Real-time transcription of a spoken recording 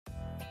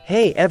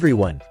Hey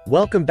everyone,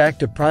 welcome back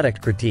to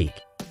Product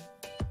Critique.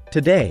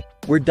 Today,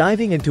 we're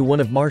diving into one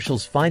of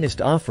Marshall's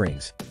finest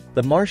offerings,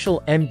 the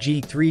Marshall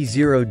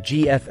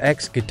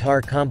MG30GFX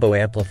Guitar Combo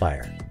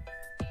Amplifier.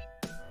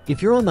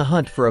 If you're on the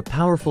hunt for a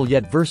powerful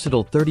yet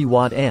versatile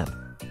 30-watt amp,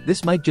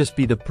 this might just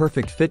be the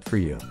perfect fit for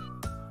you.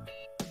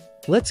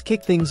 Let's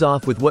kick things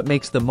off with what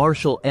makes the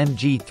Marshall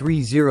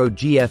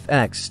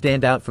MG30GFX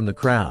stand out from the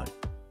crowd.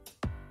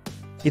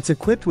 It's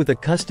equipped with a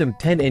custom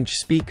 10-inch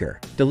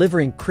speaker,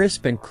 delivering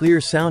crisp and clear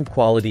sound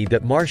quality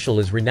that Marshall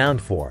is renowned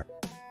for.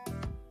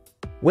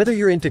 Whether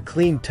you're into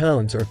clean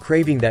tones or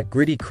craving that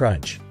gritty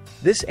crunch,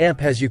 this amp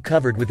has you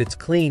covered with its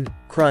clean,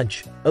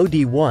 crunch,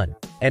 OD1,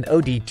 and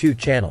OD2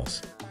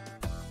 channels.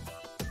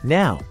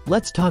 Now,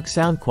 let's talk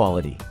sound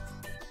quality.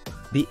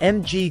 The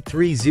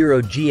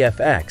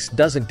MG30GFX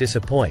doesn't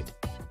disappoint.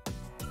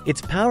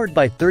 It's powered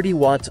by 30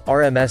 watts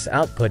RMS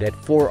output at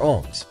 4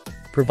 ohms,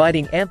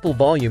 providing ample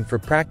volume for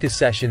practice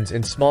sessions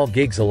and small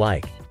gigs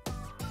alike.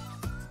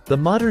 The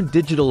modern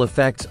digital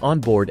effects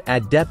onboard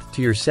add depth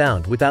to your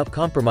sound without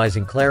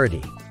compromising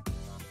clarity.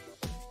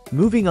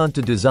 Moving on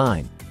to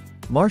design,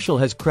 Marshall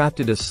has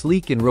crafted a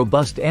sleek and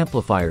robust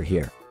amplifier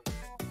here.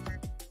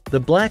 The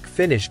black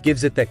finish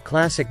gives it that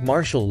classic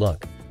Marshall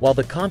look, while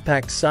the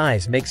compact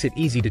size makes it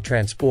easy to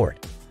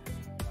transport.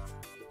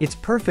 It's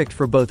perfect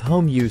for both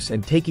home use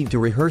and taking to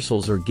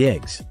rehearsals or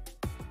gigs.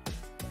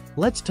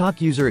 Let's talk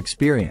user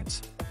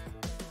experience.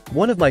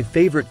 One of my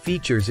favorite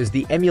features is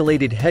the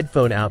emulated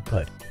headphone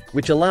output,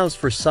 which allows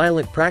for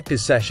silent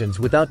practice sessions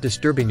without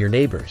disturbing your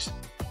neighbors.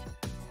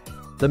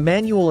 The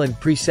manual and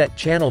preset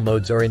channel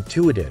modes are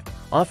intuitive,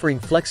 offering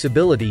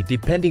flexibility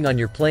depending on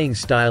your playing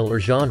style or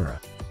genre.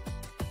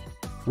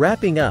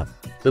 Wrapping up,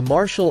 the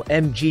Marshall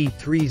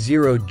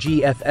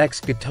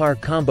MG30GFX Guitar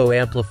Combo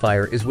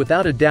Amplifier is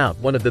without a doubt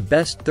one of the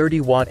best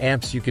 30-watt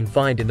amps you can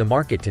find in the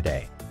market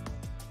today.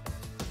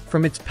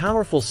 From its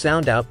powerful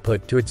sound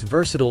output to its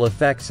versatile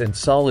effects and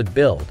solid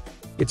build,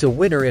 it's a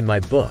winner in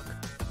my book.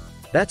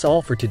 That's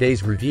all for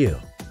today's review.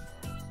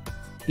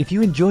 If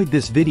you enjoyed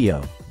this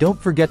video, don't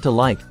forget to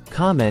like,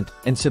 comment,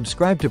 and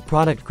subscribe to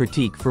Product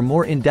Critique for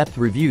more in-depth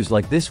reviews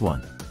like this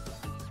one.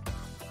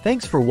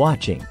 Thanks for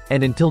watching,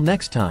 and until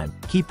next time,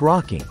 keep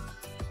rocking.